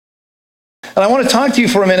And I want to talk to you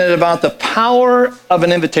for a minute about the power of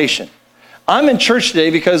an invitation. I'm in church today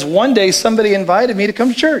because one day somebody invited me to come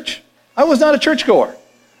to church. I was not a churchgoer.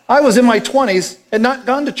 I was in my 20s and not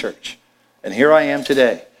gone to church. And here I am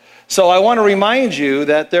today. So I want to remind you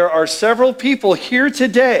that there are several people here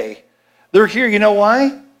today. They're here, you know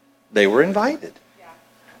why? They were invited.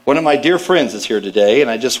 One of my dear friends is here today,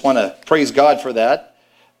 and I just want to praise God for that.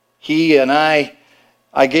 He and I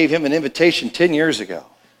gave him an invitation 10 years ago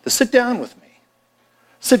to sit down with me.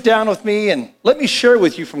 Sit down with me and let me share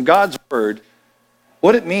with you from God's Word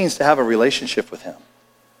what it means to have a relationship with Him.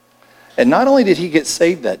 And not only did he get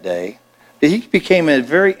saved that day, but he became a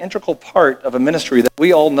very integral part of a ministry that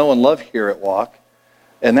we all know and love here at Walk,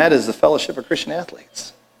 and that is the Fellowship of Christian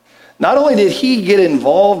Athletes. Not only did he get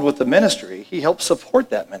involved with the ministry, he helped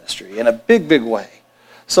support that ministry in a big, big way.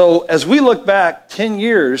 So as we look back 10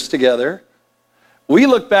 years together, we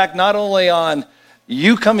look back not only on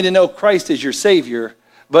you coming to know Christ as your Savior,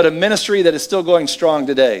 but a ministry that is still going strong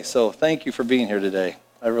today. So thank you for being here today.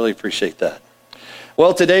 I really appreciate that.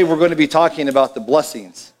 Well, today we're going to be talking about the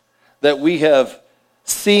blessings that we have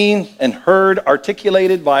seen and heard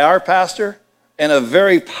articulated by our pastor in a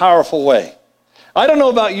very powerful way. I don't know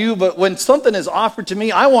about you, but when something is offered to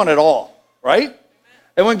me, I want it all, right?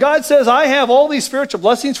 And when God says, I have all these spiritual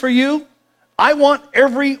blessings for you, I want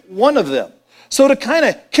every one of them. So to kind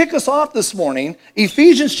of kick us off this morning,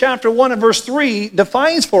 Ephesians chapter 1 and verse 3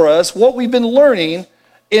 defines for us what we've been learning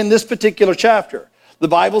in this particular chapter. The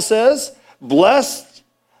Bible says, blessed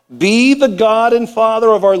be the God and Father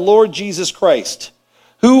of our Lord Jesus Christ,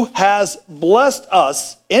 who has blessed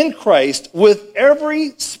us in Christ with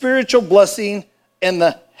every spiritual blessing in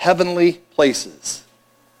the heavenly places.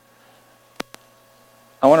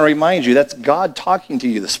 I want to remind you, that's God talking to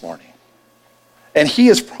you this morning. And He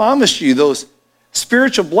has promised you those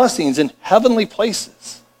spiritual blessings in heavenly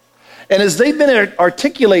places. And as they've been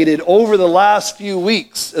articulated over the last few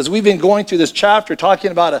weeks, as we've been going through this chapter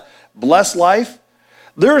talking about a blessed life,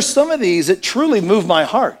 there are some of these that truly move my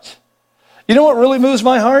heart. You know what really moves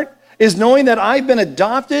my heart? Is knowing that I've been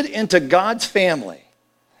adopted into God's family.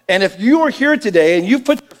 And if you are here today and you've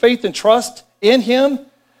put your faith and trust in Him,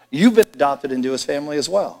 you've been adopted into His family as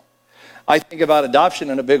well. I think about adoption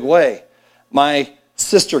in a big way. My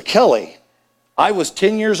sister Kelly, I was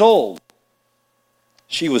 10 years old.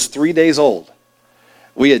 She was 3 days old.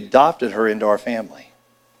 We adopted her into our family.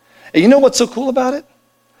 And you know what's so cool about it?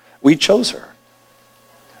 We chose her.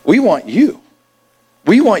 We want you.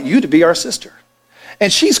 We want you to be our sister.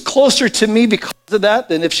 And she's closer to me because of that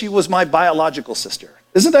than if she was my biological sister.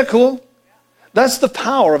 Isn't that cool? That's the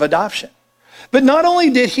power of adoption. But not only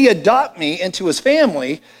did He adopt me into His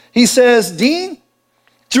family, He says, Dean,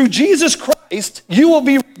 through Jesus Christ, you will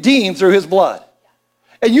be redeemed through His blood.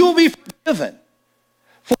 And you will be forgiven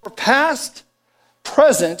for past,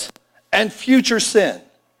 present, and future sin.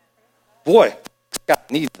 Boy, God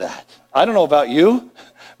needs that. I don't know about you,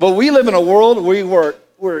 but we live in a world where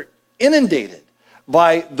we're inundated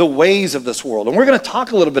by the ways of this world. And we're going to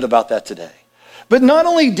talk a little bit about that today. But not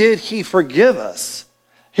only did He forgive us,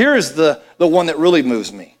 here's the one that really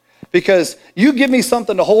moves me. Because you give me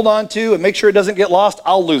something to hold on to and make sure it doesn't get lost,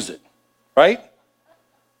 I'll lose it, right?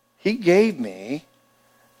 He gave me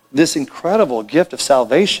this incredible gift of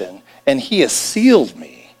salvation, and He has sealed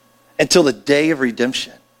me until the day of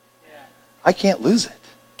redemption. I can't lose it.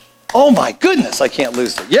 Oh my goodness, I can't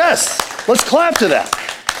lose it. Yes, let's clap to that.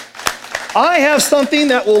 I have something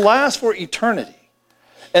that will last for eternity.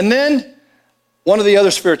 And then one of the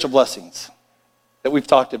other spiritual blessings that we've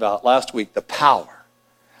talked about last week, the power.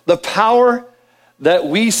 The power that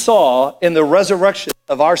we saw in the resurrection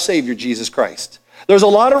of our Savior, Jesus Christ. There's a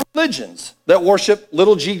lot of religions that worship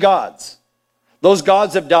little g gods. Those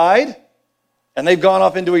gods have died, and they've gone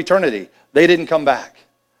off into eternity. They didn't come back.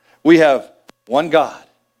 We have one God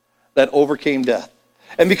that overcame death.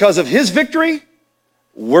 And because of His victory,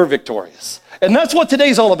 we're victorious. And that's what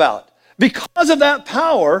today's all about. Because of that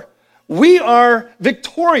power, we are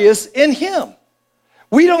victorious in Him.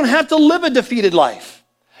 We don't have to live a defeated life.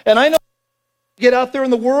 And I know we get out there in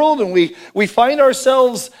the world and we find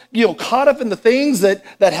ourselves, caught up in the things that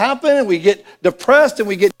happen, and we get depressed and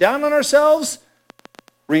we get down on ourselves.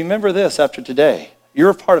 Remember this after today. You're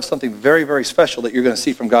a part of something very, very special that you're going to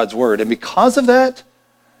see from God's Word. And because of that,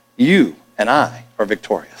 you and I are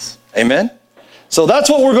victorious. Amen? So that's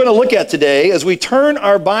what we're going to look at today as we turn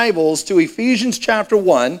our Bibles to Ephesians chapter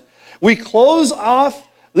 1. We close off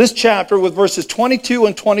this chapter with verses 22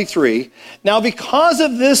 and 23. Now, because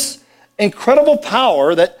of this incredible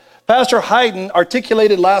power that Pastor Hayden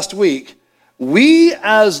articulated last week, we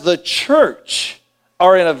as the church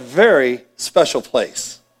are in a very special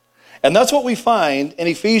place. And that's what we find in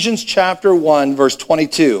Ephesians chapter 1, verse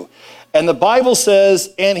 22. And the Bible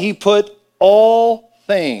says, and he put all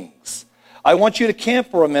things. I want you to camp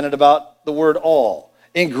for a minute about the word all.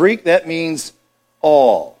 In Greek, that means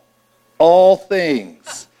all. All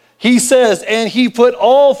things. He says, and he put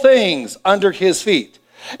all things under his feet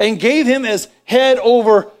and gave him as head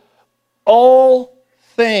over all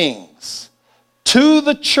things to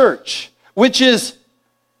the church, which is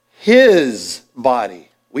his body.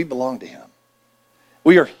 We belong to him.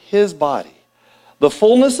 We are his body, the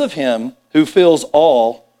fullness of him who fills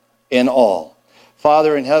all in all.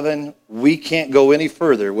 Father in heaven, we can't go any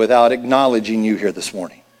further without acknowledging you here this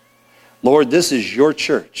morning. Lord, this is your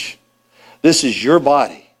church. This is your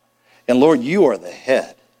body. And Lord, you are the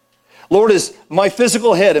head. Lord, as my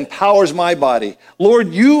physical head empowers my body,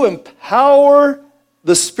 Lord, you empower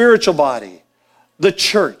the spiritual body, the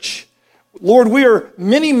church. Lord, we are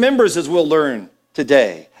many members, as we'll learn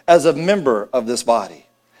today, as a member of this body.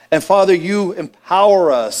 And Father, you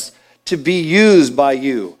empower us to be used by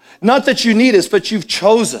you. Not that you need us, but you've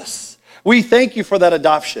chose us. We thank you for that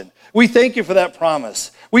adoption. We thank you for that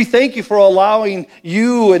promise. We thank you for allowing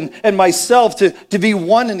you and myself to be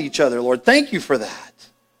one in each other, Lord. Thank you for that.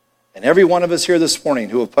 And every one of us here this morning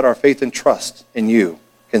who have put our faith and trust in you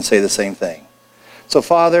can say the same thing. So,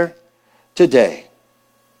 Father, today,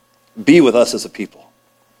 be with us as a people.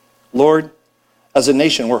 Lord, as a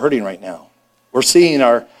nation, we're hurting right now. We're seeing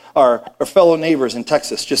our fellow neighbors in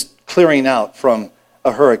Texas just clearing out from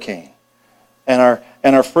a hurricane.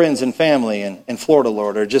 And our friends and family in Florida,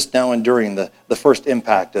 Lord, are just now enduring the first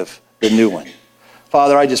impact of the new one.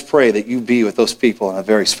 Father, I just pray that you be with those people in a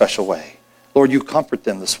very special way. Lord, you comfort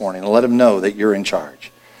them this morning and let them know that you're in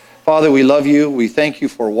charge. Father, we love you. We thank you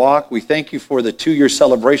for Walk. We thank you for the 2-year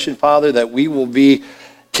celebration, Father, that we will be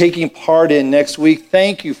taking part in next week.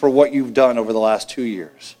 Thank you for what you've done over the last 2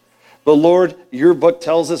 years. But Lord, your book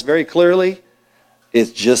tells us very clearly,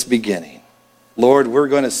 it's just beginning. Lord, we're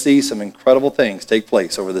going to see some incredible things take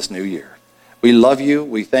place over this new year. We love you.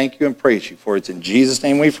 We thank you and praise you. For it's in Jesus'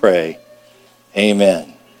 name we pray.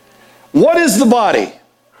 Amen. What is the body?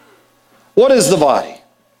 What is the body?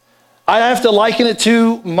 I have to liken it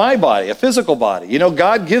to my body, a physical body. You know,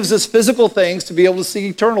 God gives us physical things to be able to see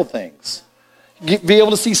eternal things, be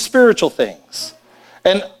able to see spiritual things.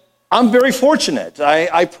 And I'm very fortunate.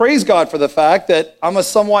 I praise God for the fact that I'm a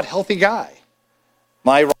somewhat healthy guy.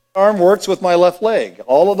 My right arm works with my left leg.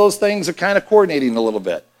 All of those things are kind of coordinating a little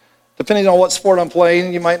bit. Depending on what sport I'm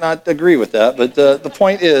playing, you might not agree with that. But the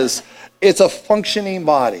point is, it's a functioning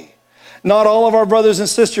body. Not all of our brothers and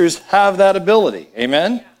sisters have that ability.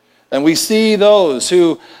 Amen? And we see those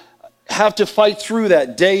who have to fight through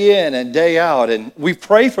that day in and day out. And we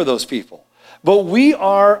pray for those people. But we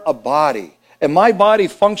are a body. And my body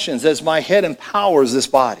functions as my head empowers this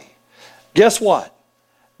body. Guess what?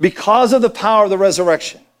 Because of the power of the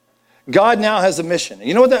resurrection, God now has a mission. And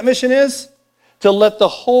you know what that mission is? To let the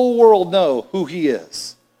whole world know who he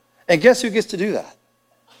is. And guess who gets to do that?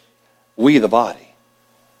 We, the body.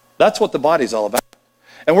 That's what the body's all about.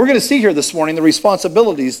 And we're going to see here this morning the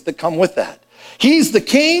responsibilities that come with that. He's the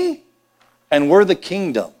king, and we're the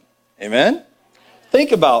kingdom. Amen?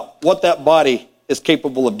 Think about what that body is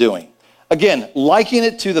capable of doing. Again, liking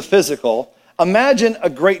it to the physical, imagine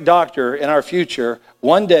a great doctor in our future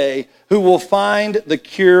one day who will find the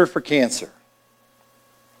cure for cancer.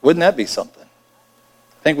 Wouldn't that be something?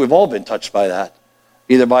 I think we've all been touched by that,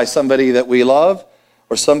 either by somebody that we love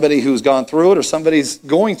or somebody who's gone through it or somebody's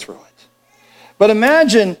going through it. But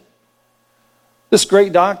imagine this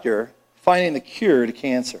great doctor finding the cure to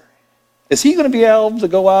cancer. Is he going to be able to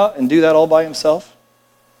go out and do that all by himself?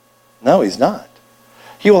 No, he's not.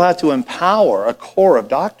 He will have to empower a corps of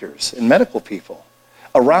doctors and medical people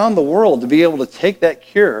around the world to be able to take that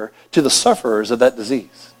cure to the sufferers of that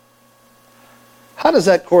disease. How does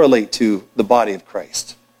that correlate to the body of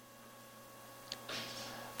Christ?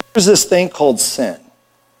 There's this thing called sin.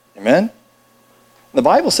 Amen? The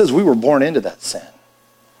Bible says we were born into that sin.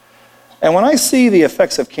 And when I see the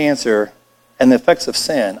effects of cancer and the effects of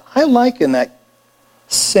sin, I liken that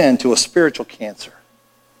sin to a spiritual cancer.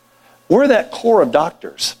 We're that corps of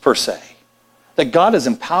doctors, per se, that God has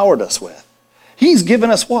empowered us with. He's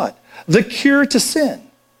given us what? The cure to sin.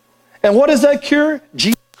 And what is that cure?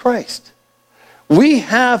 Jesus Christ. We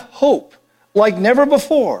have hope like never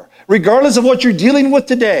before, regardless of what you're dealing with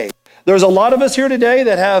today. There's a lot of us here today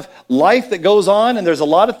that have life that goes on, and there's a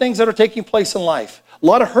lot of things that are taking place in life. A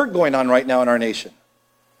lot of hurt going on right now in our nation.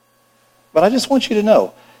 But I just want you to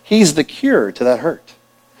know, he's the cure to that hurt.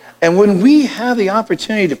 And when we have the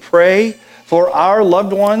opportunity to pray for our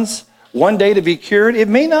loved ones, one day to be cured. It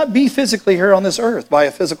may not be physically here on this earth by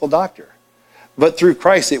a physical doctor, but through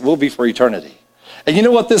Christ it will be for eternity. And you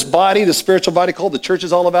know what this body, the spiritual body called the church,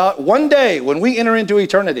 is all about? One day when we enter into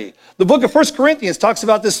eternity, the book of 1 Corinthians talks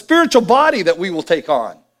about this spiritual body that we will take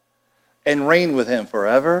on and reign with him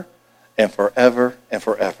forever and forever and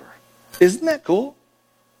forever. Isn't that cool?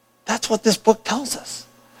 That's what this book tells us.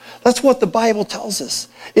 That's what the Bible tells us.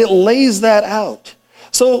 It lays that out.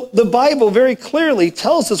 So the Bible very clearly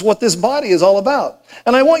tells us what this body is all about.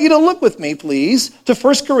 And I want you to look with me, please, to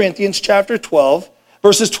 1 Corinthians chapter 12,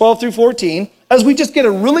 verses 12 through 14, as we just get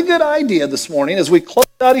a really good idea this morning, as we close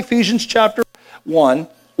out Ephesians chapter 1,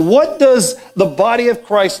 what does the body of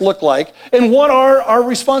Christ look like, and what are our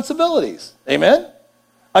responsibilities? Amen?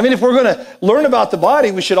 I mean, if we're going to learn about the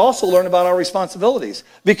body, we should also learn about our responsibilities,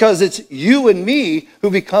 because it's you and me who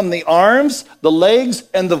become the arms, the legs,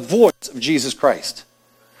 and the voice of Jesus Christ.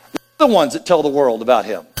 We're the ones that tell the world about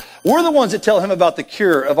him. We're the ones that tell him about the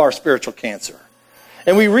cure of our spiritual cancer.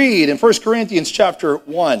 And we read in 1 Corinthians chapter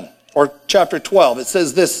 1, or chapter 12, it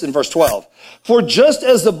says this in verse 12. For just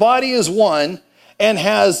as the body is one and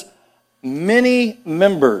has many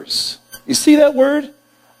members. You see that word?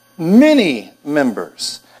 Many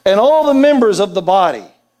members. And all the members of the body,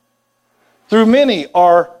 through many,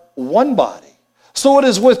 are one body. So it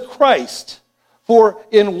is with Christ. For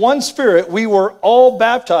in one spirit we were all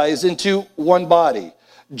baptized into one body.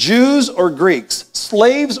 Jews or Greeks,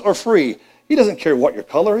 slaves or free. He doesn't care what your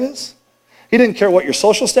color is. He didn't care what your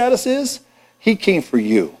social status is. He came for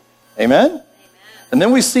you. Amen? Amen. And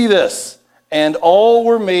then we see this. And all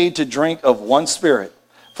were made to drink of one spirit.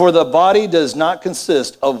 For the body does not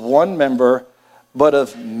consist of one member, but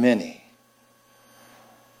of many.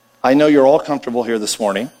 I know you're all comfortable here this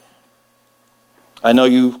morning. I know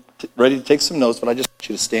you're ready to take some notes, but I just want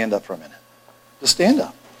you to stand up for a minute. Just stand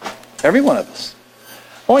up. Every one of us.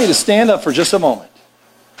 I want you to stand up for just a moment,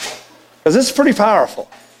 because this is pretty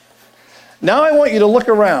powerful. Now I want you to look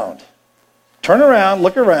around. Turn around,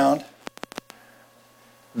 look around.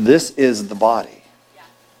 This is the body.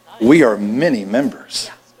 We are many members.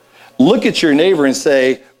 Look at your neighbor and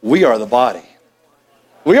say, we are the body.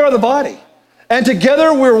 We are the body. And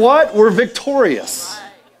together we're what? We're victorious.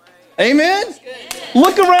 Amen?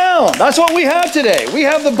 Look around. That's what we have today. We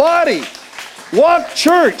have the body. Walk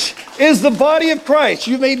Church is the body of Christ.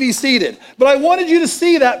 You may be seated. But I wanted you to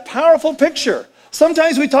see that powerful picture.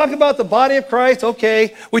 Sometimes we talk about the body of Christ,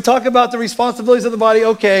 okay. We talk about the responsibilities of the body,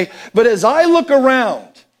 okay. But as I look around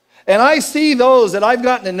and I see those that I've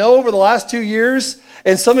gotten to know over the last 2 years,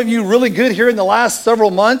 and some of you really good here in the last several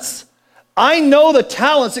months, I know the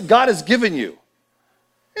talents that God has given you.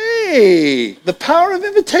 Hey, the power of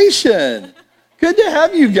invitation. Good to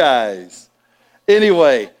have you guys.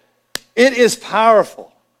 Anyway, it is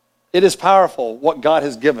powerful. It is powerful what God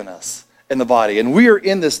has given us in the body. And we are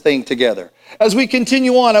in this thing together. As we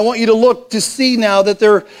continue on, I want you to look to see now that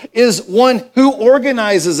there is one who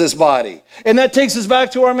organizes this body. And that takes us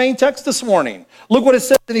back to our main text this morning. Look what it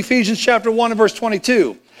says in Ephesians chapter 1 and verse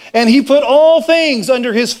 22. And he put all things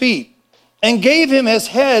under his feet and gave him as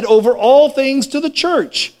head over all things to the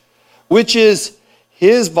church, which is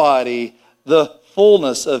his body, the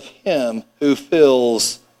fullness of him who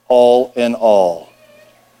fills all in all.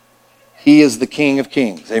 He is the King of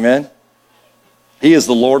kings. Amen? He is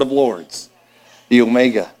the Lord of lords, the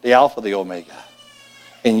Omega, the Alpha, the Omega.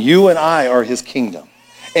 And you and I are his kingdom.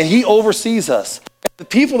 And he oversees us. The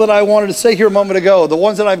people that I wanted to say here a moment ago, the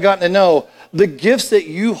ones that I've gotten to know, the gifts that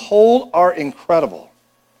you hold are incredible.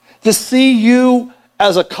 To see you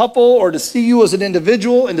as a couple or to see you as an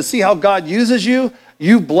individual and to see how God uses you,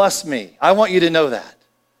 you bless me. I want you to know that.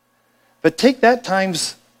 But take that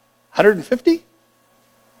times 150.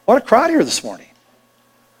 What a crowd here this morning.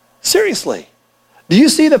 Seriously. Do you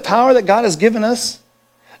see the power that God has given us?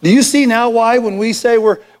 Do you see now why when we say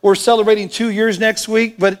we're celebrating 2 years next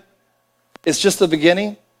week, but it's just the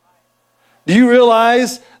beginning? Do you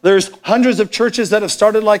realize there's hundreds of churches that have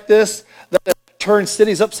started like this, that have turned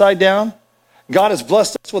cities upside down? God has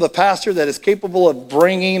blessed us with a pastor that is capable of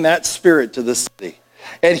bringing that spirit to this city.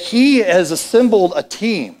 And he has assembled a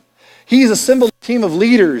team. He's assembled a team of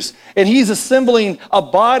leaders, and he's assembling a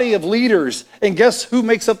body of leaders. And guess who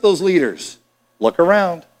makes up those leaders? Look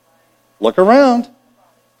around. Look around.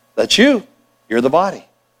 That's you. You're the body.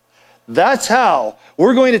 That's how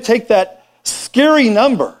we're going to take that scary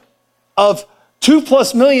number of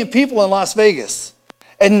 2+ million people in Las Vegas,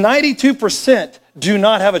 and 92% do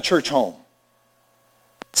not have a church home.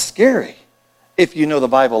 It's scary if you know the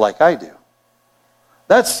Bible like I do.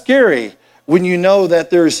 That's scary when you know that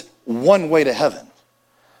there's one way to heaven.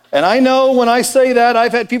 And I know when I say that,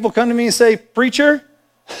 I've had people come to me and say, preacher,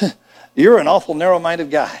 you're an awful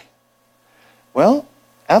narrow-minded guy. Well,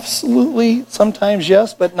 absolutely, sometimes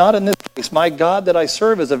yes, but not in this case. My God that I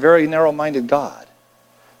serve is a very narrow-minded God.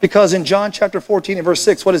 Because in John chapter 14 and verse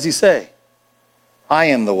 6, what does he say? I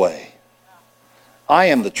am the way. I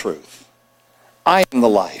am the truth. I am the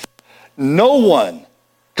life. No one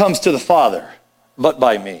comes to the Father but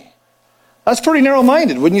by me. That's pretty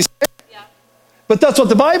narrow-minded, wouldn't you say? Yeah. But that's what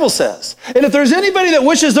the Bible says. And if there's anybody that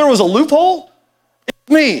wishes there was a loophole, it's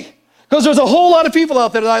me. Because there's a whole lot of people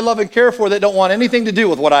out there that I love and care for that don't want anything to do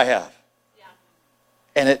with what I have. Yeah.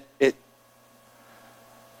 And it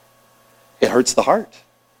hurts the heart.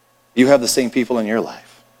 You have the same people in your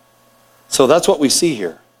life. So that's what we see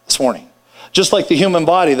here this morning. Just like the human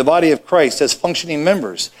body, the body of Christ has functioning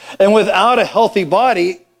members. And without a healthy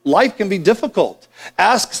body, life can be difficult.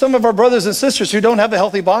 Ask some of our brothers and sisters who don't have a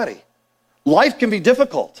healthy body. Life can be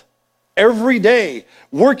difficult. Every day,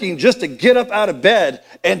 working just to get up out of bed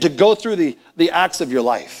and to go through the acts of your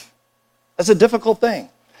life. That's a difficult thing.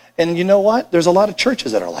 And you know what? There's a lot of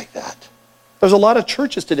churches that are like that. There's a lot of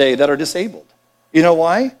churches today that are disabled. You know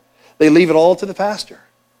why? They leave it all to the pastor.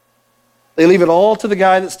 They leave it all to the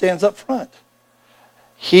guy that stands up front.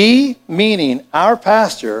 He, meaning our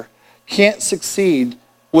pastor, can't succeed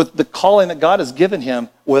with the calling that God has given him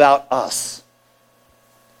without us.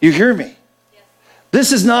 You hear me? Yes.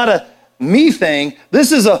 This is not a me thing.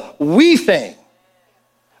 This is a we thing.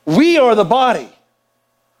 We are the body.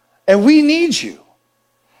 And we need you.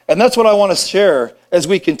 And that's what I want to share as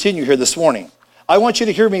we continue here this morning. I want you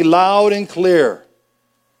to hear me loud and clear.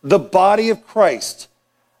 The body of Christ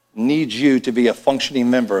needs you to be a functioning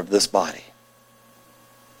member of this body.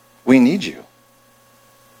 We need you.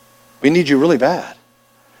 We need you really bad.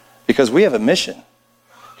 Because we have a mission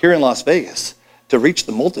here in Las Vegas to reach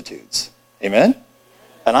the multitudes. Amen?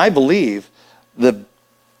 And I believe the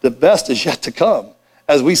best is yet to come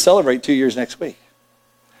as we celebrate 2 years next week.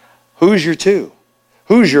 Who's your 2?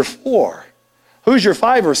 Who's your 4? Who's your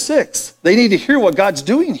 5 or 6? They need to hear what God's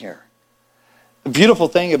doing here. The beautiful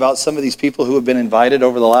thing about some of these people who have been invited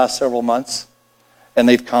over the last several months, and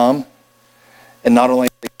they've come, and not only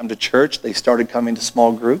have they come to church, they started coming to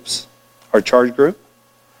small groups, our charge group.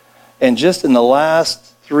 And just in the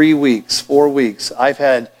last 3 weeks, 4 weeks, I've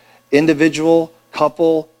had individual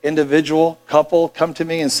couple come to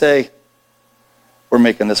me and say, we're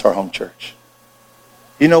making this our home church.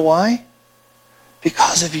 You know why?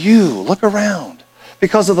 Because of you. Look around.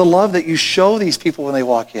 Because of the love that you show these people when they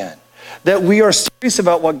walk in. That we are serious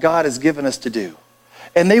about what God has given us to do.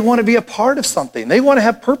 And they want to be a part of something. They want to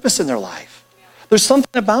have purpose in their life. There's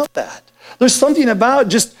something about that. There's something about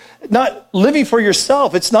just not living for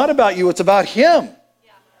yourself. It's not about you. It's about Him.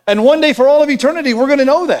 And one day for all of eternity, we're going to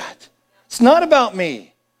know that. It's not about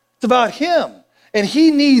me. It's about Him. And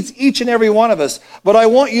He needs each and every one of us. But I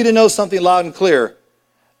want you to know something loud and clear.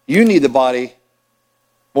 You need the body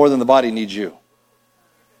more than the body needs you.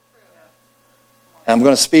 And I'm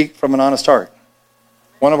going to speak from an honest heart.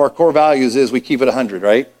 One of our core values is we keep it 100,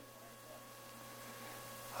 right?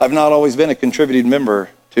 I've not always been a contributing member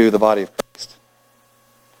to the body of Christ.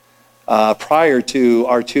 Prior to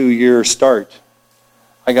our 2-year start,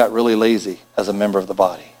 I got really lazy as a member of the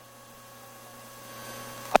body.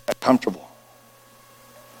 I got comfortable.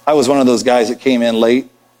 I was one of those guys that came in late,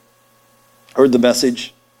 heard the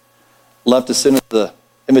message, left as soon as the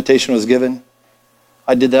invitation was given.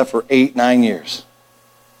 I did that for 8-9 years.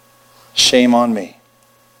 Shame on me.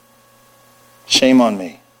 Shame on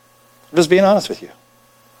me. I'm just being honest with you.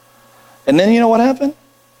 And then you know what happened?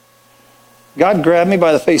 God grabbed me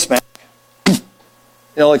by the face mask. You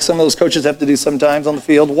know, like some of those coaches have to do sometimes on the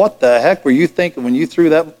field. What the heck were you thinking when you threw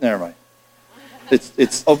that? Never mind.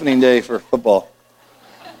 It's opening day for football.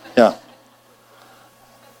 Yeah.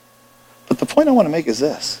 But the point I want to make is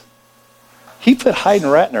this. He put Hayden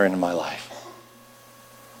Ratner into my life.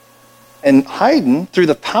 And Hayden, through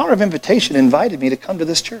the power of invitation, invited me to come to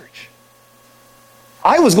this church.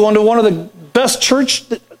 I was going to one of the best church,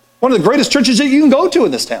 one of the greatest churches that you can go to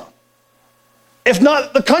in this town. If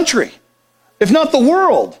not the country. If not the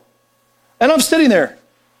world. And I'm sitting there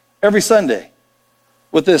every Sunday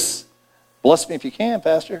with this, bless me if you can,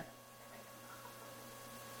 Pastor.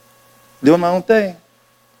 Doing my own thing.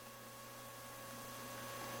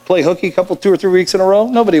 Play hooky 2 or 3 weeks in a row.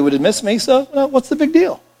 Nobody would miss me, so what's the big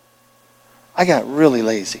deal? I got really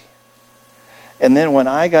lazy. And then when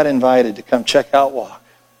I got invited to come check out Walk,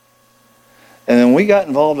 and then we got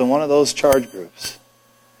involved in one of those charge groups,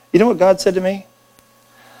 you know what God said to me?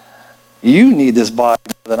 You need this body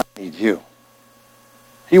more than I need you.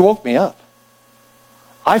 He woke me up.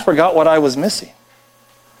 I forgot what I was missing.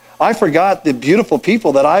 I forgot the beautiful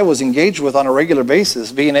people that I was engaged with on a regular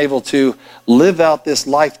basis, being able to live out this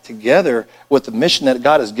life together with the mission that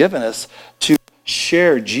God has given us to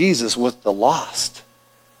share Jesus with the lost.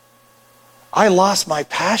 I lost my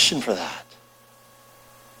passion for that.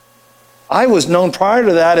 I was known prior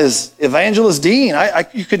to that as Evangelist Dean.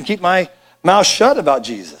 You couldn't keep my mouth shut about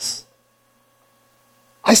Jesus.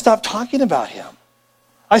 I stopped talking about him.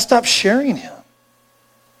 I stopped sharing him.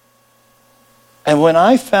 And when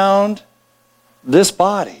I found this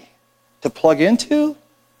body to plug into,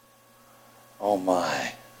 oh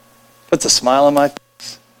my, puts a smile on my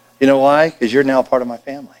face. You know why? Because you're now a part of my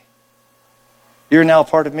family. You're now a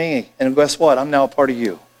part of me. And guess what? I'm now a part of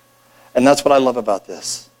you. And that's what I love about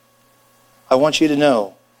this. I want you to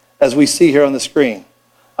know, as we see here on the screen,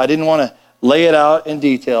 I didn't want to lay it out in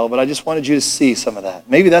detail, but I just wanted you to see some of that.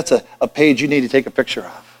 Maybe that's a page you need to take a picture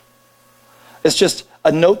of. It's just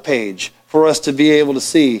a note page for us to be able to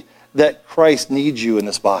see that Christ needs you in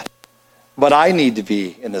this body. But I need to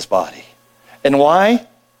be in this body. And why?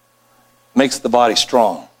 Makes the body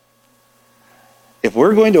strong. If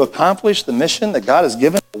we're going to accomplish the mission that God has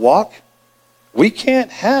given to walk, we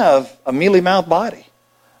can't have a mealy-mouthed body.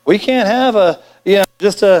 We can't have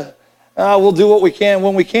we'll do what we can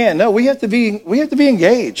when we can. No, we have to be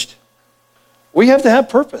engaged. We have to have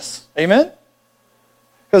purpose. Amen?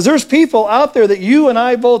 Because there's people out there that you and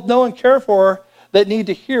I both know and care for that need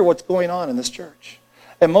to hear what's going on in this church.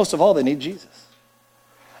 And most of all, they need Jesus.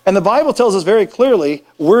 And the Bible tells us very clearly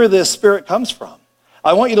where this Spirit comes from.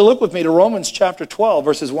 I want you to look with me to Romans chapter 12,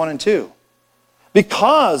 verses 1 and 2.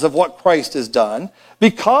 Because of what Christ has done,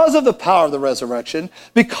 because of the power of the resurrection,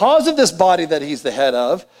 because of this body that he's the head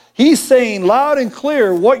of, he's saying loud and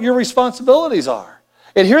clear what your responsibilities are.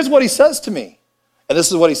 And here's what he says to me. And this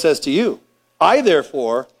is what he says to you. I,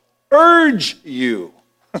 therefore, urge you.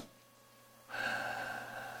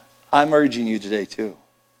 I'm urging you today, too.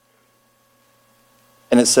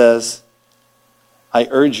 And it says, I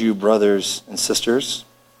urge you, brothers and sisters,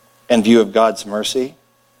 in view of God's mercy,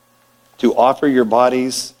 to offer your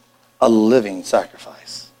bodies a living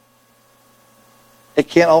sacrifice. It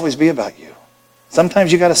can't always be about you.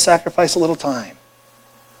 Sometimes you got to sacrifice a little time.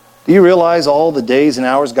 Do you realize all the days and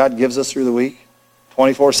hours God gives us through the week?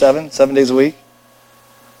 24/7, 7 days a week?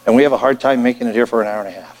 And we have a hard time making it here for an hour and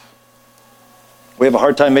a half. We have a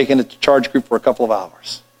hard time making it to charge group for a couple of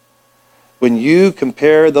hours. When you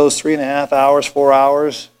compare those 3.5 hours, 4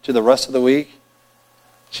 hours to the rest of the week,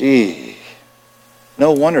 gee,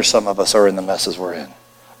 no wonder some of us are in the messes we're in.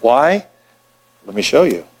 Why? Let me show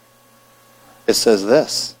you. It says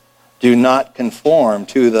this, do not conform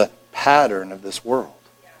to the pattern of this world.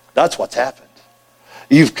 That's what's happened.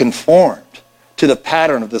 You've conformed to the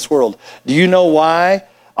pattern of this world. Do you know why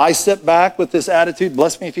I sit back with this attitude,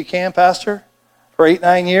 bless me if you can, Pastor, for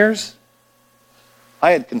 8-9 years?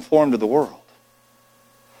 I had conformed to the world.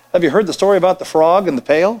 Have you heard the story about the frog and the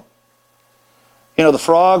pail? You know, the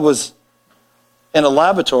frog was in a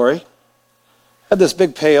laboratory, had this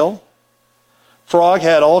big pail. Frog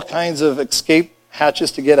had all kinds of escape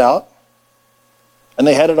hatches to get out, and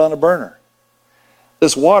they had it on a burner.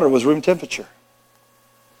 This water was room temperature.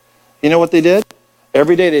 You know what they did?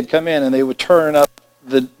 Every day they'd come in and they would turn on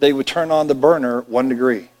the burner 1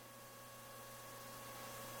 degree.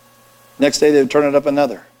 Next day they would turn it up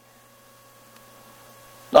another.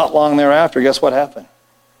 Not long thereafter, guess what happened?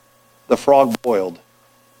 The frog boiled.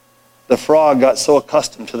 The frog got so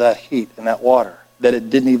accustomed to that heat and that water that it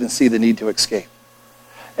didn't even see the need to escape.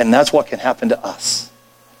 And that's what can happen to us.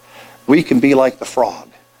 We can be like the frog.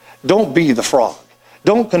 Don't be the frog.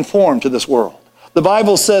 Don't conform to this world. The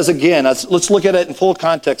Bible says again, let's look at it in full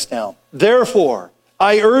context now. Therefore,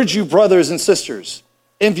 I urge you, brothers and sisters,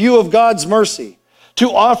 in view of God's mercy,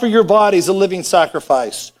 to offer your bodies a living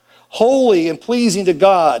sacrifice, holy and pleasing to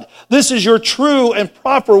God. This is your true and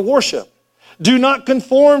proper worship. Do not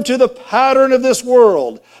conform to the pattern of this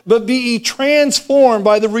world, but be ye transformed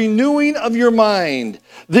by the renewing of your mind.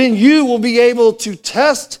 Then you will be able to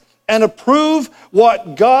test and approve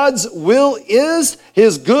what God's will is,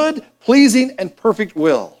 his good, pleasing, and perfect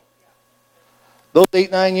will. Those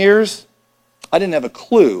 8-9 years, I didn't have a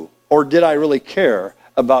clue, or did I really care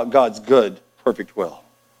about God's good, perfect will.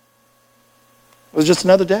 It was just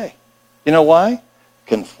another day. You know why?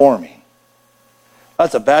 Conforming.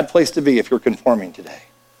 That's a bad place to be if you're conforming today.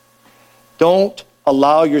 Don't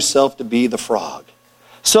allow yourself to be the frog.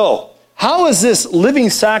 So, how is this living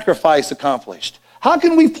sacrifice accomplished? How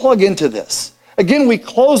can we plug into this? Again, we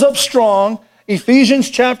close up strong. Ephesians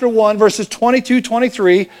chapter 1, verses 22,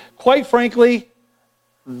 23. Quite frankly,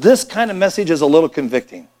 this kind of message is a little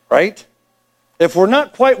convicting, right? If we're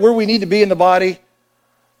not quite where we need to be in the body,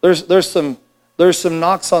 There's some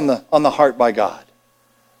knocks on the heart by God.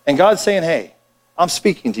 And God's saying, hey, I'm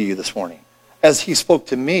speaking to you this morning as he spoke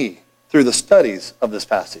to me through the studies of this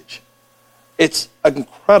passage. It's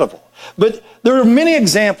incredible. But there are many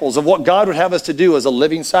examples of what God would have us to do as a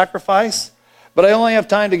living sacrifice, but I only have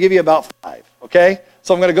time to give you about 5, okay?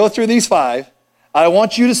 So I'm going to go through these 5. I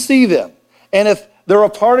want you to see them. And if they're a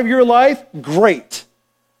part of your life, great.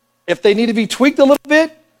 If they need to be tweaked a little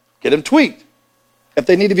bit, get them tweaked. If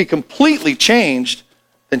they need to be completely changed,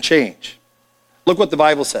 then change. Look what the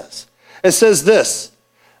Bible says. It says this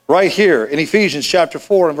right here in Ephesians chapter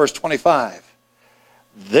 4 and verse 25.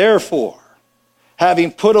 Therefore,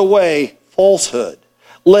 having put away falsehood,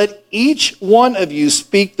 let each one of you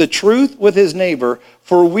speak the truth with his neighbor,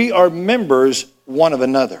 for we are members one of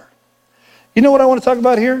another. You know what I want to talk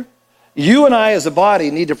about here? You and I as a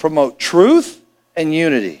body need to promote truth and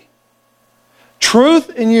unity.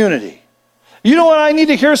 Truth and unity. You know what I need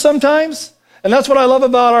to hear sometimes? And that's what I love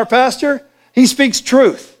about our pastor. He speaks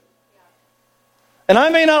truth. And I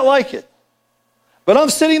may not like it, but I'm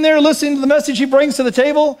sitting there listening to the message he brings to the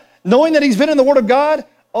table, knowing that he's been in the Word of God.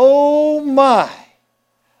 Oh my,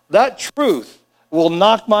 that truth will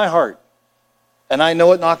knock my heart. And I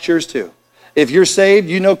know it knocks yours too. If you're saved,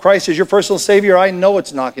 you know Christ as your personal Savior, I know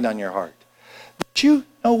it's knocking on your heart. But you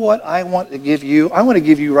know what I want to give you? I want to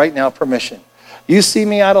give you right now permission. You see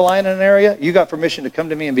me out of line in an area, you got permission to come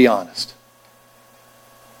to me and be honest.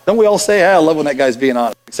 Don't we all say, hey, I love when that guy's being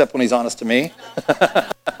honest, except when he's honest to me.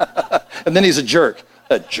 And then he's a jerk.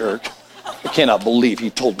 That jerk. I cannot believe he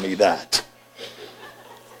told me that.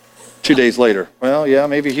 2 days later, well, yeah,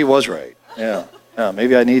 maybe he was right. Yeah,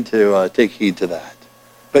 maybe I need to take heed to that.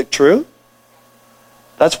 But true?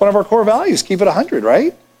 That's one of our core values. Keep it 100,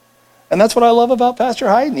 right? And that's what I love about Pastor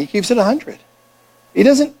Hayden. He keeps it 100. He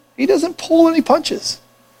doesn't pull any punches.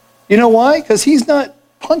 You know why? Because he's not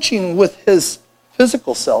punching with his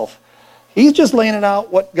physical self. He's just laying it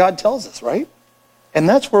out what God tells us, right? And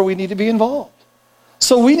that's where we need to be involved.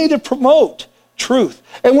 So we need to promote truth.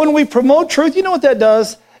 And when we promote truth, you know what that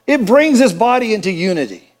does? It brings this body into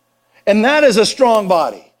unity. And that is a strong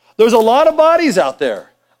body. There's a lot of bodies out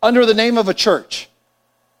there under the name of a church,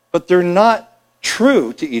 but they're not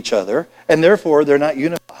true to each other, and therefore they're not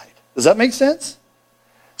unified. Does that make sense?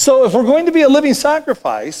 So if we're going to be a living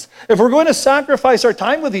sacrifice, if we're going to sacrifice our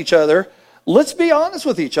time with each other, let's be honest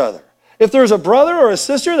with each other. If there's a brother or a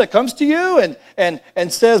sister that comes to you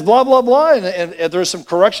and says blah, blah, blah, and there's some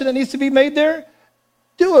correction that needs to be made there,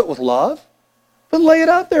 do it with love. But lay it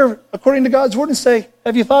out there according to God's word and say,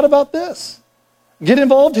 have you thought about this? Get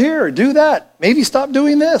involved here, do that. Maybe stop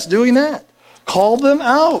doing this, doing that. Call them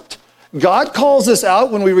out. God calls us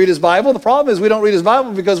out when we read his Bible. The problem is we don't read his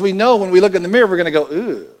Bible because we know when we look in the mirror, we're going to go,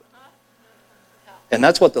 ooh. And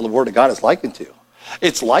that's what the word of God is likened to.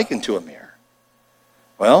 It's likened to a mirror.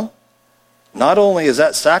 Well, not only is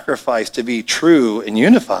that sacrifice to be true and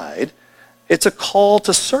unified, it's a call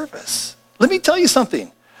to service. Let me tell you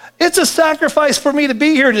something. It's a sacrifice for me to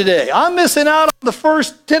be here today. I'm missing out on the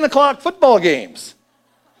first 10 o'clock football games,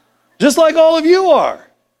 just like all of you are,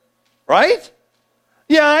 right?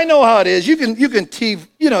 Yeah, I know how it is. You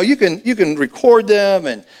can record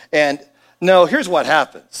them and no, here's what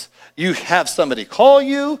happens. You have somebody call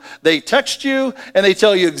you, they text you, and they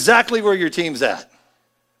tell you exactly where your team's at.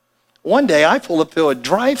 One day I pulled up to a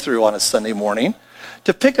drive-thru on a Sunday morning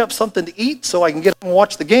to pick up something to eat so I can get home and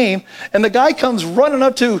watch the game, and the guy comes running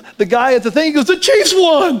up to the guy at the thing. He goes, the Chiefs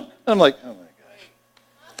won! And I'm like, oh my gosh.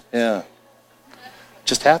 Yeah. It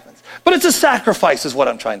just happens. But it's a sacrifice is what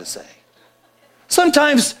I'm trying to say.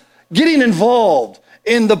 Sometimes getting involved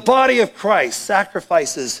in the body of Christ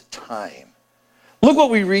sacrifices time. Look what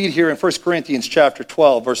we read here in 1 Corinthians chapter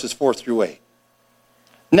 12, verses 4 through 8.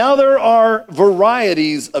 Now there are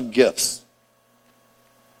varieties of gifts,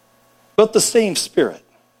 but the same Spirit.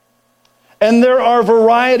 And there are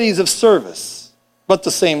varieties of service, but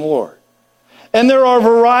the same Lord. And there are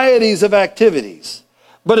varieties of activities,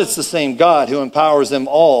 but it's the same God who empowers them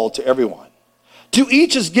all to everyone. To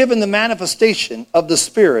each is given the manifestation of the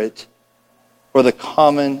Spirit for the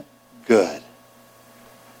common good.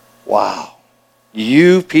 Wow.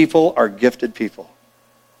 You people are gifted people.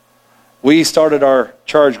 We started our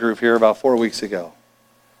charge group here about 4 weeks ago.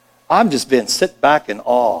 I'm just been sit back in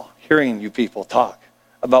awe hearing you people talk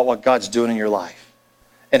about what God's doing in your life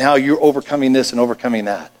and how you're overcoming this and overcoming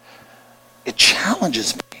that. It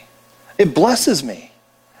challenges me. It blesses me.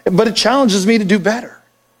 But it challenges me to do better,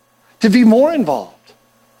 to be more involved.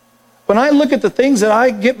 When I look at the things that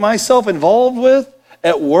I get myself involved with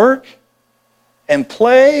at work and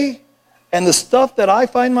play and the stuff that I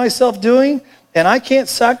find myself doing, and I can't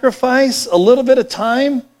sacrifice a little bit of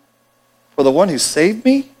time for the one who saved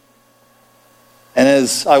me. And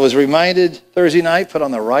as I was reminded Thursday night, put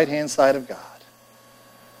on the right-hand side of God.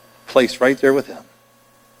 Placed right there with him.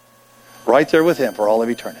 Right there with him for all of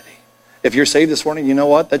eternity. If you're saved this morning, you know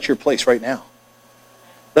what? That's your place right now.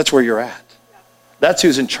 That's where you're at. That's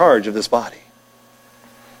who's in charge of this body.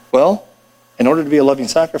 Well, in order to be a living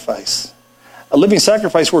sacrifice,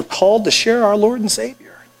 we're called to share our Lord and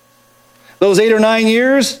Savior. Those 8 or 9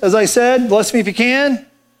 years, as I said, bless me if you can.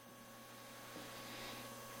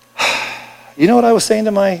 You know what I was saying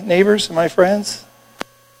to my neighbors and my friends?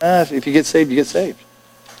 If you get saved, you get saved.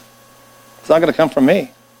 It's not going to come from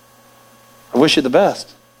me. I wish you the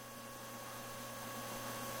best.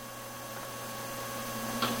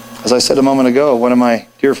 As I said a moment ago, one of my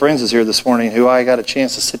dear friends is here this morning who I got a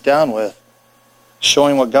chance to sit down with,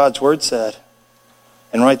 showing what God's Word said.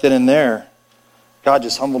 And right then and there, God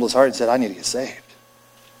just humbled his heart and said, I need to get saved.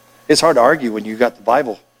 It's hard to argue when you got the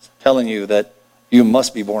Bible telling you that you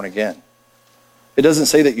must be born again. It doesn't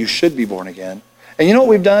say that you should be born again. And you know what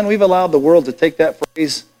we've done? We've allowed the world to take that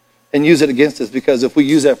phrase and use it against us, because if we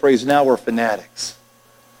use that phrase now, we're fanatics.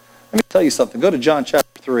 Let me tell you something. Go to John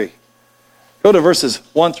chapter 3. Go to verses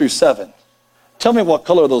 1 through 7. Tell me what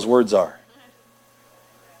color those words are.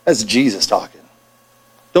 That's Jesus talking.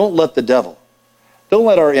 Don't let the devil, don't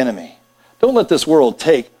let our enemy, don't let this world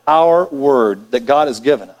take our word that God has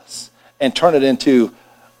given us and turn it into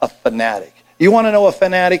a fanatic. You want to know a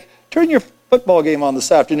fanatic? Turn your football game on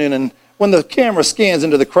this afternoon, and when the camera scans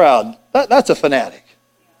into the crowd, that's a fanatic.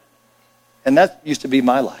 And that used to be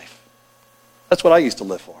my life. That's what I used to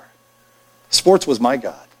live for. Sports was my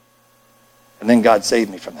God. And then God saved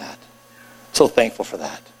me from that. So thankful for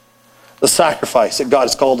that. The sacrifice that God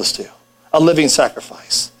has called us to. A living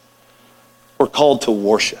sacrifice. We're called to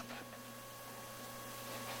worship.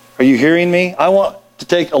 Are you hearing me? I want to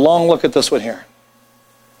take a long look at this one here.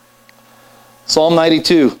 Psalm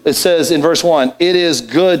 92, it says in verse 1, it is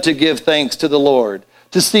good to give thanks to the Lord,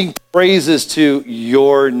 to sing praises to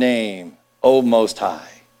your name, O Most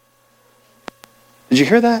High. Did you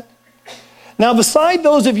hear that? Now, beside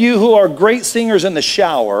those of you who are great singers in the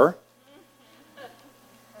shower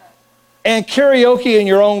and karaoke in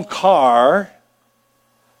your own car,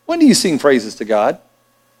 when do you sing praises to God?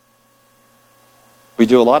 We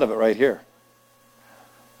do a lot of it right here.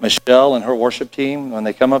 Michelle and her worship team, when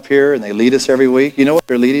they come up here and they lead us every week, you know what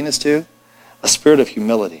they're leading us to? A spirit of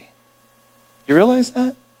humility. You realize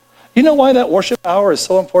that? You know why that worship hour is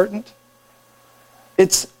so important?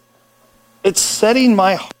 It's setting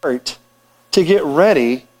my heart to get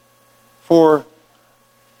ready for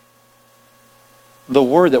the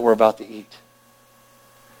word that we're about to eat.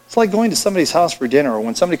 It's like going to somebody's house for dinner, or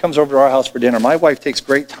when somebody comes over to our house for dinner, my wife takes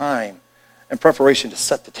great time and preparation to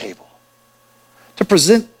set the table, to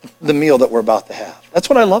present the meal that we're about to have. That's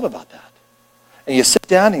what I love about that. And you sit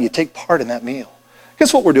down and you take part in that meal.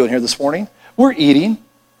 Guess what we're doing here this morning? We're eating.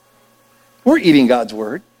 We're eating God's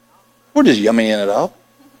word. We're just yumming it up.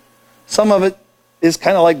 Some of it is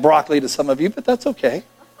kind of like broccoli to some of you, but that's okay.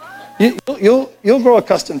 You'll grow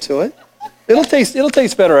accustomed to it. It'll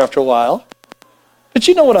taste better after a while. But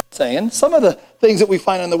you know what I'm saying. Some of the things that we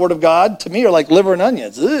find in the Word of God, to me, are like liver and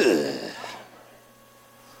onions. Ugh.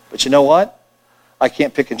 But you know what? I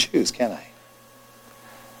can't pick and choose, can I?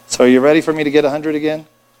 So are you ready for me to get 100 again?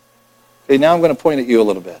 Okay, now I'm going to point at you a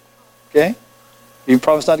little bit. Okay? You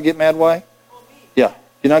promise not to get mad? Why? Yeah.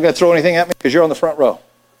 You're not going to throw anything at me because you're on the front row.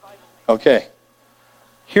 Okay.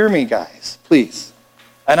 Hear me, guys, please.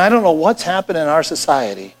 And I don't know what's happened in our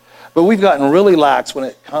society, but we've gotten really lax when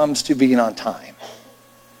it comes to being on time.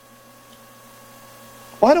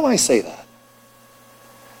 Why do I say that?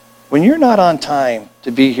 When you're not on time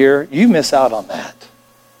to be here, you miss out on that.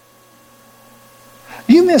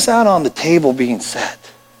 You miss out on the table being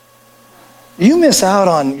set. You miss out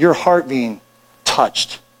on your heart being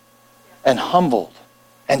touched and humbled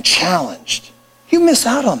and challenged. You miss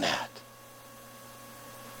out on that.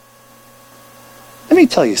 Let me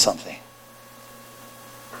tell you something.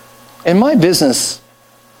 In my business,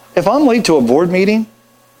 if I'm late to a board meeting,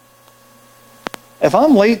 if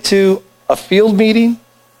I'm late to a field meeting,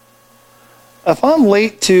 if I'm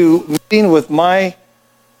late to meeting with my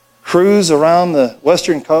crews around the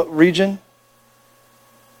western region,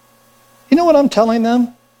 you know what I'm telling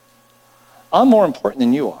them? I'm more important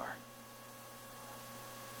than you are.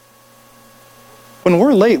 When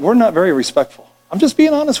we're late, we're not very respectful. I'm just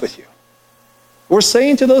being honest with you. We're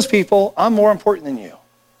saying to those people, I'm more important than you.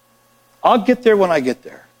 I'll get there when I get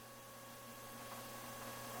there.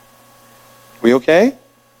 We okay?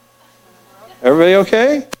 Everybody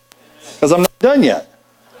okay? Because I'm not done yet.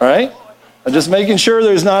 All right? I'm just making sure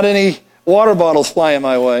there's not any water bottles flying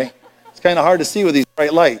my way. It's kind of hard to see with these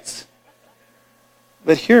bright lights.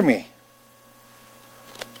 But hear me.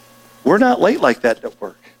 We're not late like that at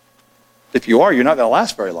work. If you are, you're not going to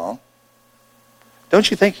last very long.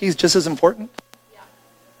 Don't you think he's just as important? Yeah.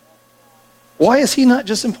 Why is he not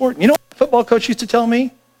just important? You know what the football coach used to tell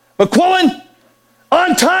me? McQuillan,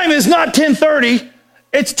 on time is not 10:30.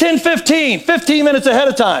 It's 10:15, 15 minutes ahead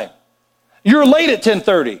of time. You're late at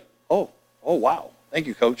 10:30. Oh, wow. Thank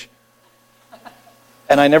you, coach.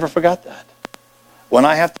 And I never forgot that. When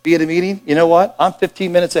I have to be at a meeting, you know what? I'm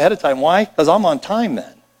 15 minutes ahead of time. Why? Because I'm on time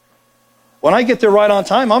then. When I get there right on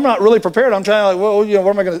time, I'm not really prepared. I'm trying to, well, what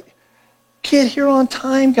am I going to... Get here on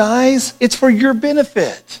time, guys. It's for your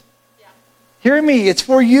benefit. Yeah. Hear me. It's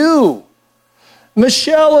for you.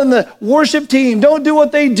 Michelle and the worship team don't do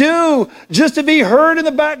what they do just to be heard in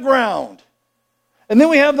the background. And then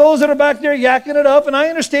we have those that are back there yakking it up. And I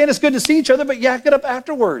understand it's good to see each other, but yak it up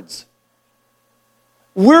afterwards.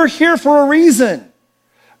 We're here for a reason.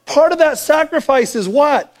 Part of that sacrifice is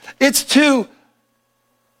what? It's to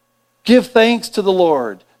give thanks to the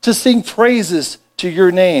Lord, to sing praises to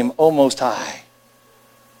your name, O Most High.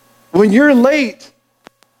 When you're late,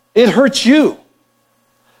 it hurts you.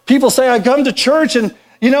 People say, I come to church and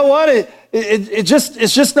you know what?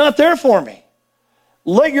 It's just not there for me.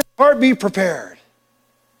 Let your heart be prepared.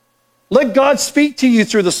 Let God speak to you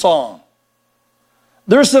through the song.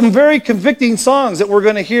 There's some very convicting songs that we're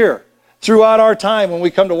going to hear throughout our time when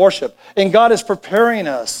we come to worship. And God is preparing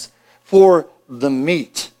us for the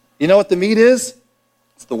meat. You know what the meat is?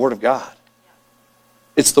 It's the Word of God.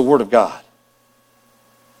 It's the Word of God.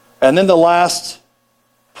 And then the last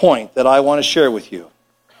point that I want to share with you.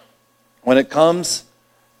 When it comes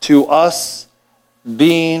to us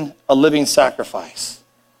being a living sacrifice,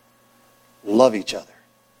 love each other.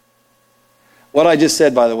 What I just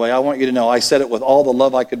said, by the way, I want you to know, I said it with all the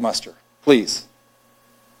love I could muster. Please.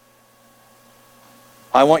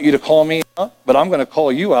 I want you to call me out, but I'm going to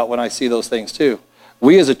call you out when I see those things too.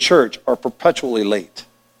 We as a church are perpetually late.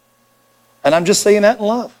 And I'm just saying that in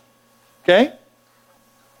love. Okay?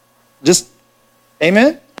 Just,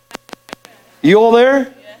 amen? You all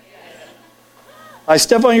there? I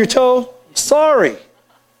step on your toe? Sorry.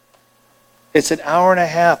 It's an hour and a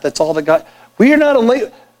half. That's all that got. We are not a late.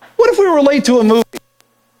 What if we were late to a movie?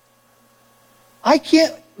 I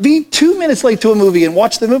can't be 2 minutes late to a movie and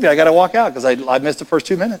watch the movie. I got to walk out because I missed the first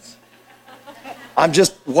 2 minutes. I'm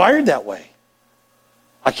just wired that way.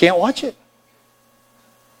 I can't watch it.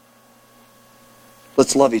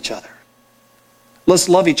 Let's love each other. Let's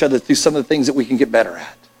love each other through some of the things that we can get better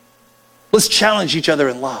at. Let's challenge each other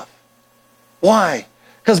in love. Why?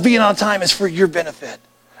 Because being on time is for your benefit.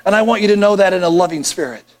 And I want you to know that in a loving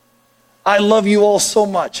spirit. I love you all so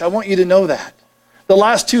much. I want you to know that. The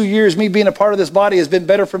last 2 years, me being a part of this body has been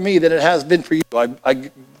better for me than it has been for you.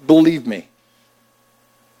 I believe me.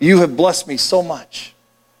 You have blessed me so much.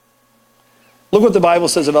 Look what the Bible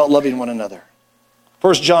says about loving one another.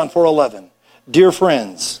 1 John 4:11. Dear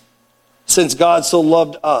friends, since God so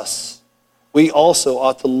loved us, we also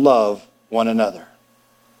ought to love one another.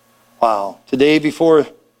 Wow. Today,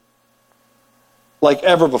 like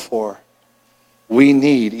ever before, we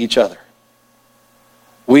need each other.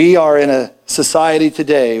 We are in a society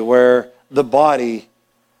today where the body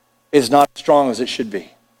is not as strong as it should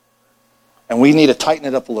be. And we need to tighten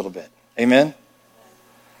it up a little bit. Amen?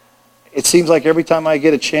 It seems like every time I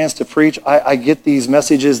get a chance to preach, I get these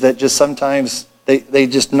messages that just sometimes, they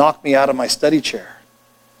just knock me out of my study chair.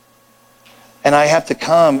 And I have to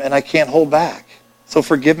come and I can't hold back. So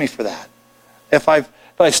forgive me for that. If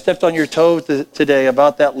I stepped on your toe today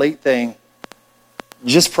about that late thing,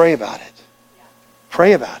 just pray about it.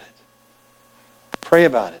 Pray about it. Pray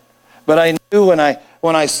about it. But I knew when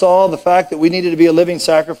I saw the fact that we needed to be a living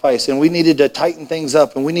sacrifice and we needed to tighten things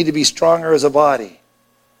up and we need to be stronger as a body,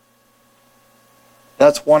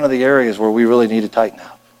 that's one of the areas where we really need to tighten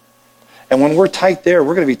up. And when we're tight there,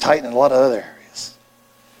 we're going to be tight in a lot of other areas.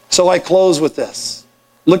 So I close with this.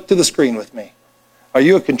 Look to the screen with me. Are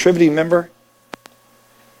you a contributing member?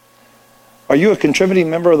 Are you a contributing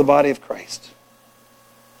member of the body of Christ?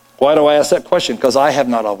 Why do I ask that question? Because I have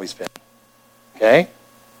not always been. Okay?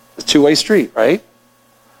 It's a two-way street, right?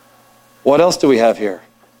 What else do we have here?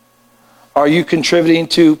 Are you contributing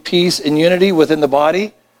to peace and unity within the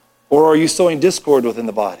body? Or are you sowing discord within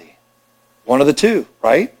the body? One of the two,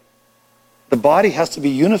 right? The body has to be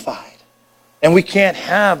unified. And we can't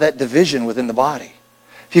have that division within the body.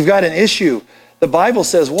 If you've got an issue, the Bible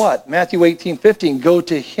says what? Matthew 18:15, go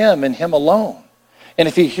to him and him alone. And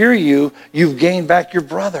if he hear you, you've gained back your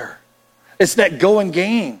brother. It's that go and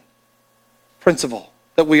gain principle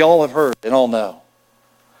that we all have heard and all know.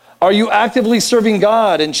 Are you actively serving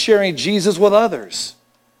God and sharing Jesus with others?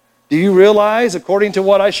 Do you realize, according to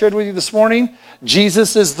what I shared with you this morning,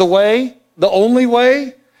 Jesus is the way, the only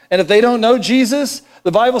way? And if they don't know Jesus,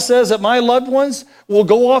 the Bible says that my loved ones will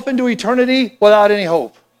go off into eternity without any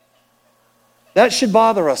hope. That should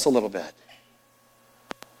bother us a little bit.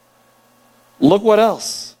 Look what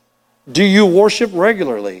else. Do you worship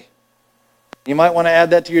regularly? You might want to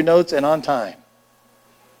add that to your notes, and on time.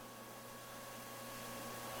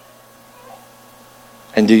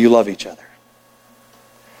 And do you love each other?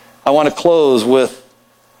 I want to close with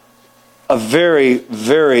a very,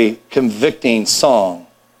 very convicting song.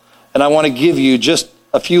 And I want to give you just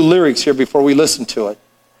a few lyrics here before we listen to it.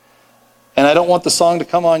 And I don't want the song to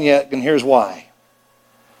come on yet, and here's why.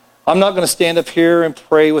 I'm not going to stand up here and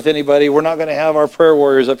pray with anybody. We're not going to have our prayer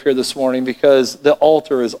warriors up here this morning because the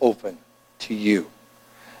altar is open to you.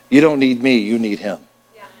 You don't need me, you need him.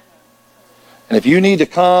 And if you need to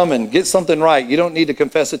come and get something right, you don't need to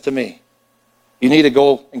confess it to me. You need to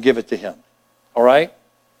go and give it to him. All right?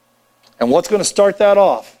 And what's going to start that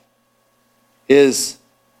off is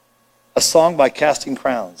a song by Casting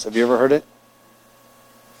Crowns. Have you ever heard it?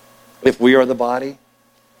 If we are the body.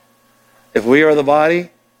 If we are the body,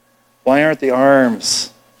 why aren't the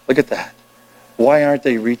arms? Look at that. Why aren't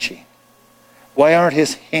they reaching? Why aren't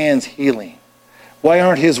his hands healing? Why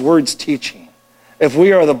aren't his words teaching? If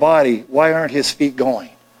we are the body, why aren't his feet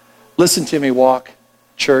going? Listen to me, Walk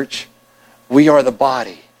Church. We are the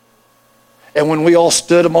body. And when we all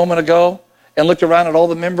stood a moment ago and looked around at all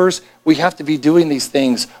the members, we have to be doing these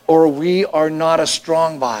things, or we are not a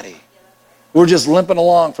strong body. We're just limping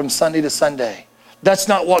along from Sunday to Sunday. That's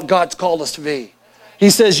not what God's called us to be.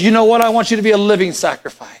 He says, you know what? I want you to be a living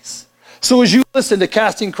sacrifice. So as you listen to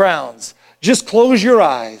Casting Crowns, just close your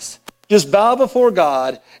eyes, just bow before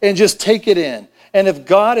God, and just take it in. And if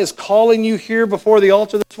God is calling you here before the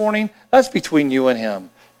altar this morning, that's between you and him.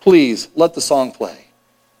 Please, let the song play.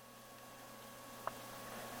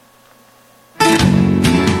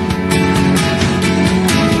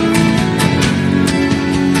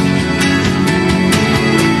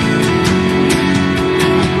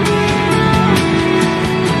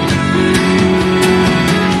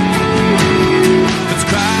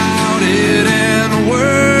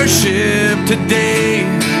 Today,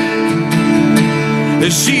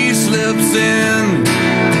 as she slips in,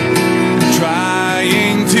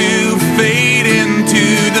 trying to fade into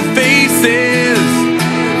the faces,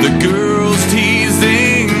 the girls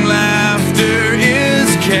teasing, laughter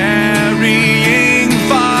is carrying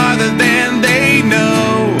farther than they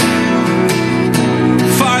know,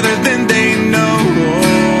 farther than they know.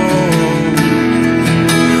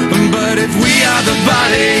 But if we are the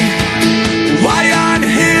body, why aren't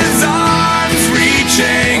his arms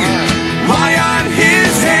reaching? Why aren't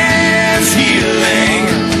his hands healing?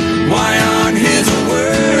 Why aren't his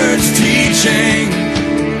words teaching?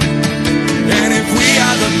 And if we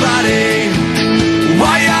are the body,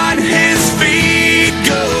 why aren't his feet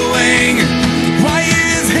going? Why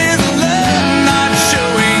is his love not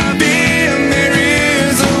showing? Then there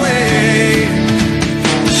is a way.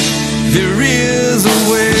 There is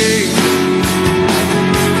a way.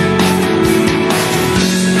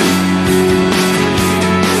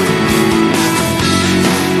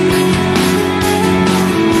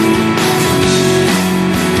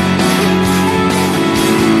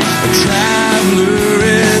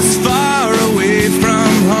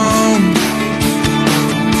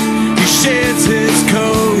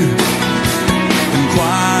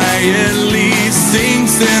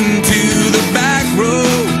 Into the back row,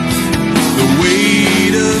 the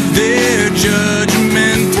weight of their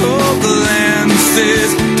judgmental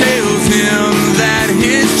glances tells him that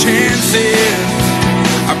his chances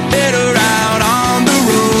are better out on the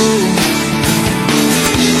road.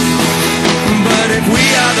 But if we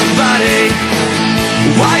are the body,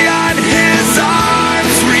 why aren't his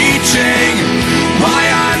arms reaching? Why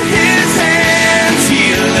aren't his hands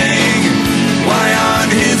healing? Why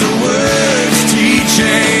aren't his words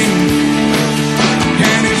teaching?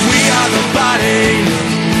 And if we are the body,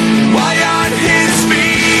 why aren't his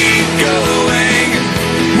feet going?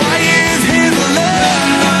 Why is his love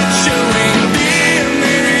not showing? Then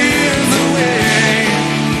there is a way.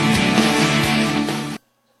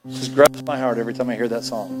 Just grabs my heart every time I hear that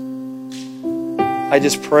song. I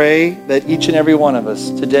just pray that each and every one of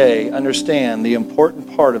us today understand the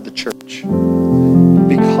important part of the church.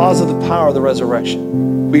 Because of the power of the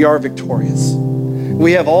resurrection, we are victorious.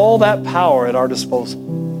 We have all that power at our disposal.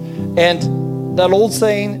 And that old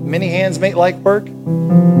saying, many hands make light work,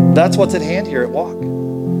 that's what's at hand here at Walk.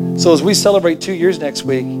 So as we celebrate 2 years next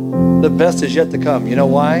week, the best is yet to come. You know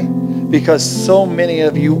why? because so many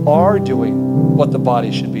of you are doing what the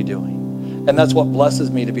body should be doing. And that's what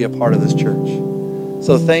blesses me to be a part of this church.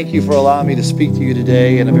 So thank you for allowing me to speak to you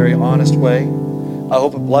today in a very honest way. I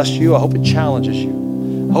hope it blessed you. I hope it challenges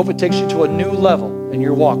you. I hope it takes you to a new level in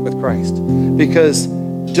your walk with Christ. Because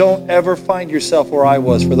don't ever find yourself where I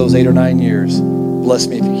was for those 8 or 9 years. Bless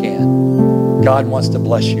me if you can. God wants to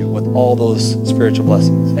bless you with all those spiritual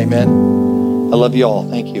blessings. Amen. I love you all.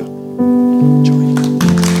 Thank you. Enjoy.